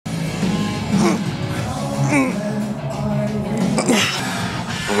All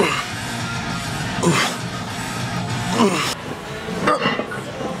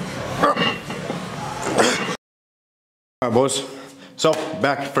right, boys. So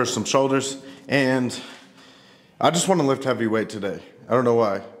back for some shoulders, and I just want to lift heavy weight today. I don't know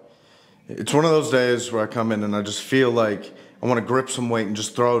why. It's one of those days where I come in and I just feel like I want to grip some weight and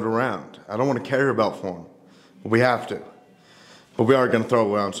just throw it around. I don't want to carry about form, but we have to. But we are going to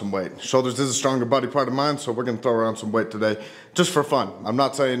throw around some weight. Shoulders is a stronger body part of mine, so we're going to throw around some weight today, just for fun. I'm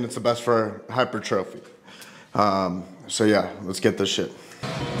not saying it's the best for hypertrophy. So yeah, let's get this shit.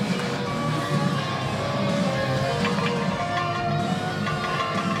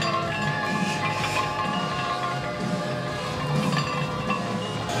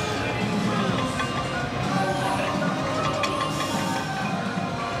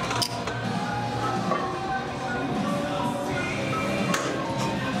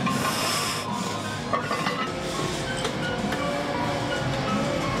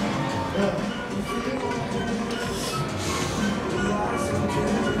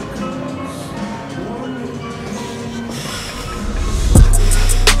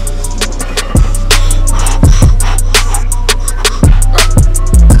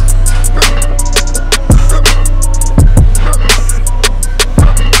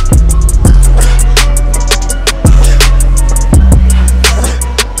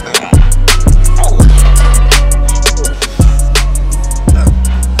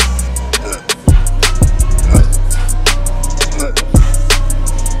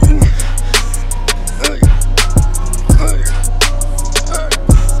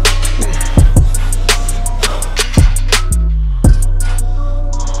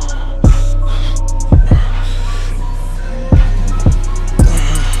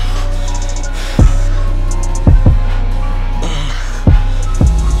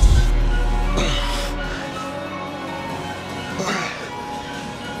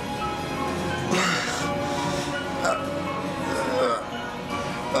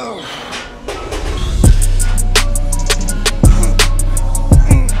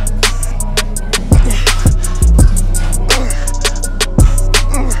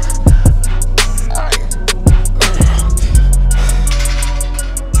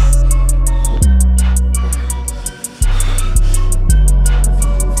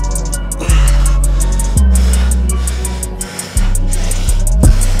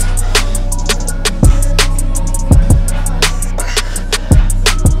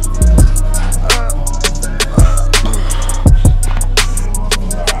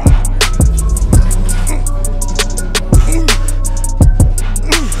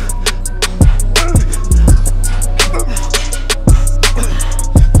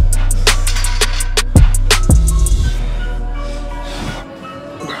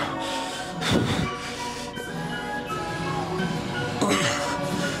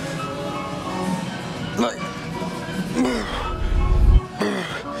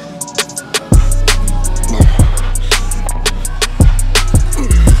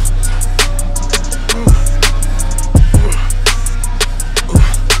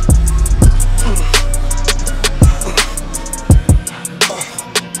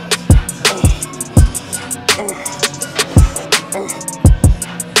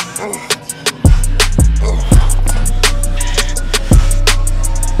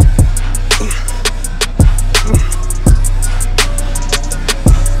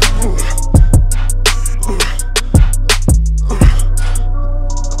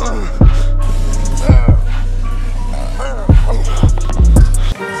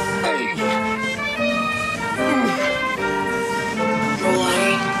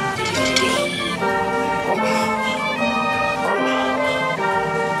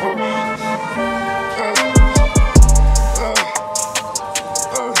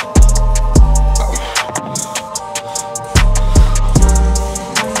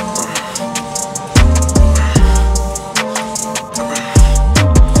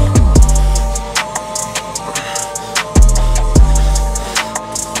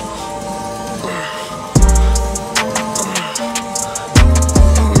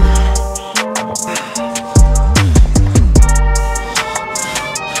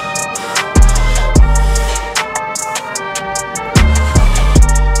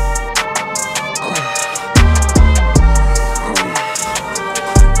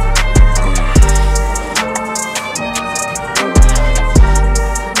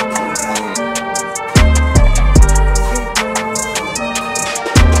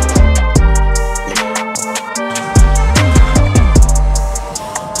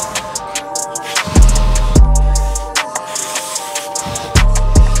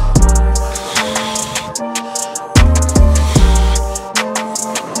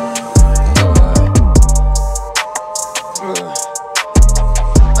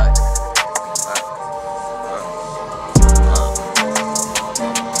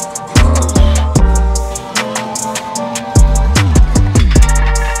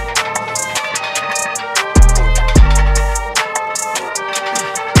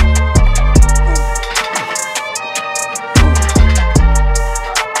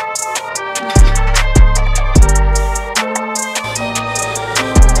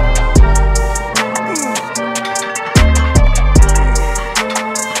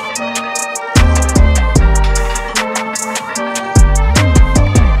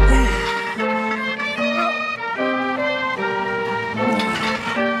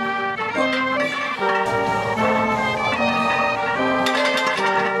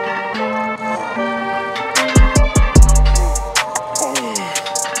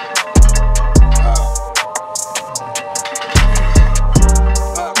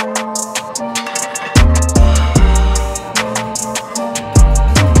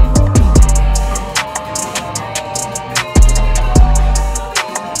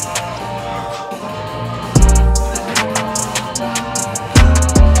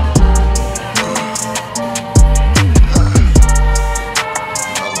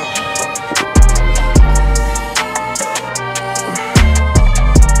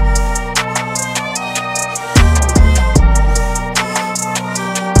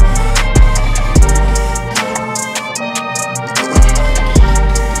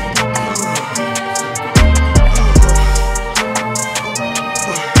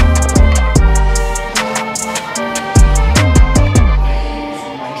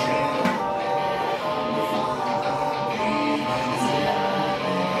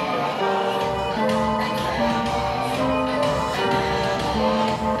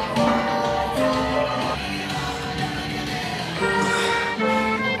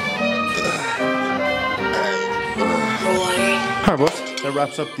 All right, boys, that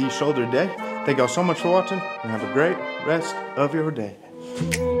wraps up the shoulder day. Thank y'all so much for watching, and have a great rest of your day.